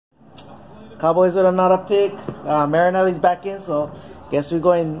Cowboys with another pick. Marinelli's back in, so guess we're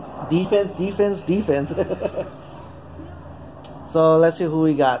going defense, defense, defense. So let's see who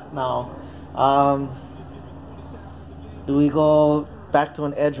we got now. Do we go back to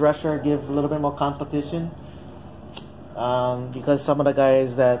an edge rusher, give a little bit more competition? Because some of the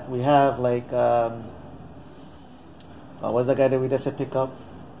guys that we have, like, what's the guy that we just pick up?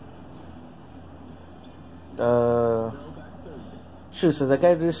 Shoot, so the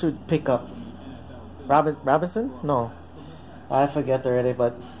guy just would pick up Robinson? No, I forget already.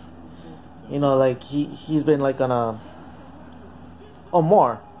 But you know, like he's been like on a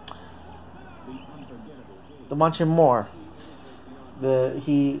Moore, the Munchen Moore.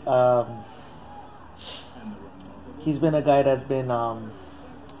 He's been a guy that's been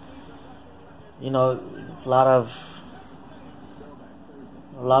you know, a lot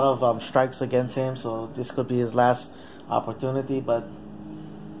of strikes against him, so this could be his last opportunity. But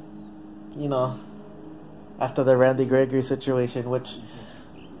you know, after the Randy Gregory situation, which,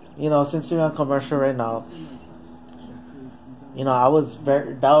 you know, since we're on commercial right now, you know, if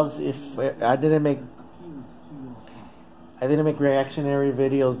I didn't make reactionary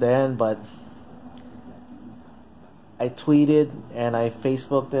videos then, but I tweeted and I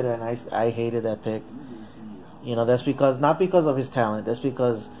Facebooked it, and I hated that pick. You know, that's because, not because of his talent, that's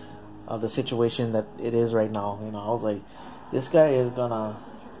because of the situation that it is right now. You know, I was like, this guy is gonna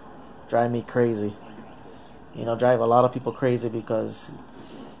drive me crazy. You know, drive a lot of people crazy, because,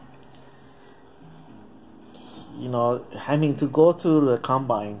 you know, I mean, to go to the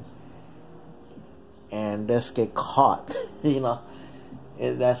combine and just get caught, you know,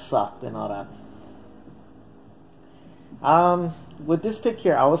 that sucked and all that. With this pick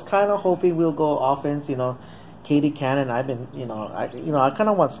here, I was kind of hoping we'll go offense. You know, Katie Cannon. I kind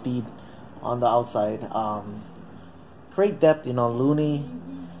of want speed on the outside. Great depth. You know, Looney,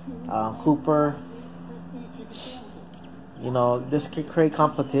 Cooper. You know, this could create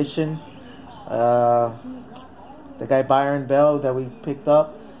competition. The guy Byron Bell that we picked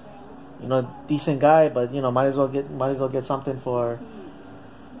up, you know, decent guy, but you know, might as well get something.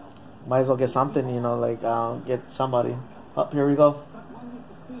 You know, like get somebody. Up here we go.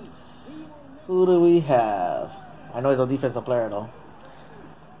 Who do we have? I know he's a defensive player though.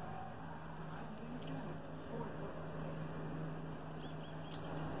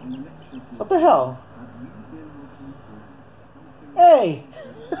 What the hell? Hey!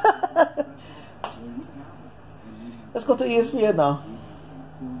 Let's go to ESPN now.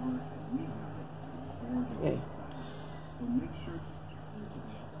 Hey.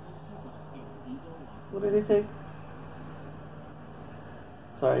 What did he take?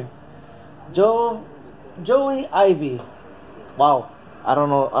 Sorry. Joey Ivie. Wow. I don't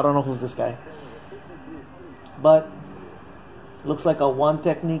know who's this guy. But looks like a one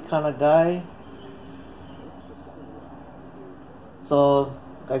technique kind of guy. So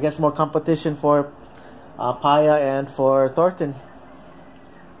I guess more competition for Paya and for Thornton.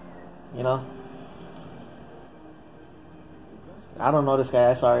 You know, I don't know this guy.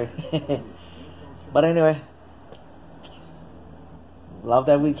 I'm sorry. But anyway, love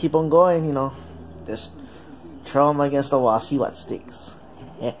that we keep on going. You know, just throw him against the wall, see what sticks.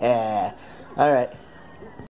 All right.